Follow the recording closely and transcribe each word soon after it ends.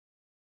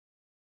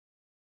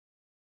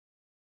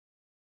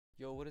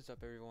Yo, what is up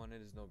everyone, it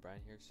is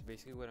Brian here. So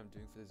basically what I'm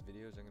doing for this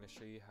video is I'm going to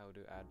show you how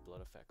to add blood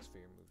effects for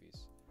your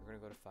movies. We're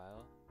going to go to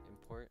File,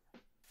 Import,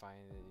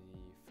 find the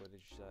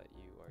footage that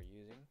you are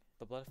using.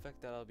 The blood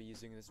effect that I'll be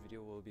using in this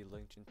video will be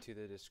linked into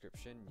the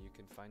description. You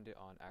can find it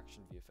on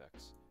Action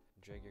VFX.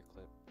 Drag your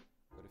clip,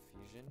 go to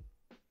Fusion.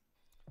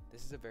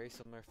 This is a very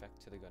similar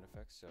effect to the gun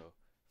effect, so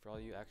for all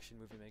you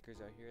action movie makers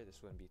out here,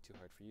 this wouldn't be too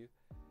hard for you.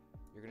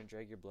 You're going to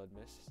drag your blood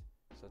mist,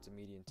 so it's a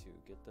median 2.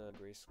 Get the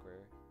gray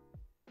square,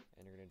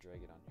 and you're going to drag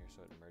it on here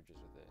so it merges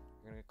with it.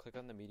 You're going to click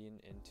on the median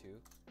in 2,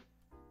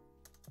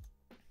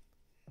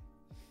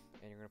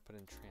 and you're going to put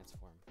in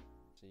transform,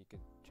 so you could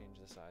change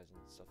the size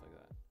and stuff like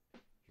that.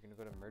 You're going to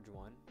go to merge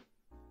 1,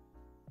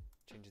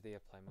 change the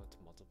apply mode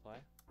to multiply,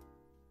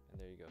 and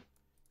there you go.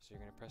 So you're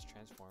going to press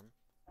transform,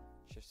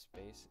 shift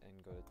space,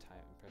 and go to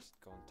time, and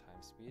go on time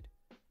speed.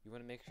 You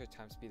want to make sure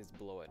time speed is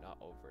below it, not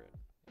over it,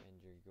 and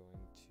you're going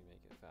to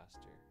make it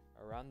faster.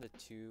 Around the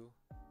 2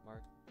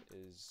 mark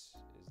is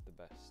the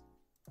best.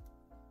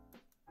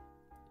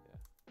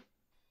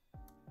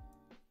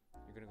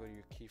 You're going to go to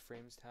your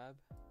keyframes tab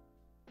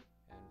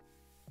and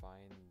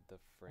find the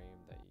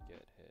frame that you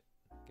get hit.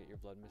 Get your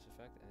blood mist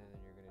effect, and then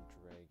you're going to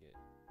drag it.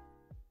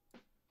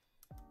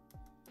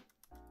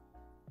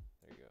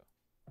 There you go.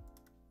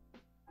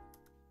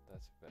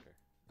 That's better.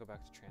 Go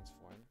back to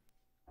transform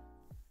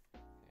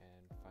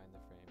and find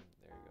the frame.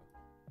 There you go.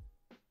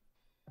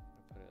 I'm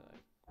going to put it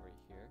like right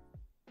here.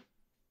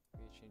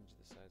 Maybe change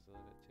the size a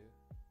little bit too.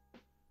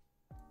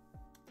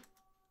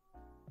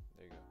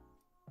 There you go.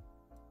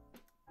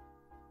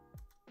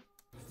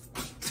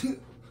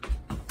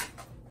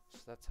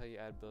 So that's how you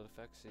add build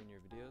effects in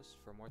your videos.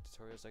 For more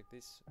tutorials like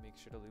this, make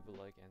sure to leave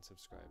a like and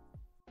subscribe.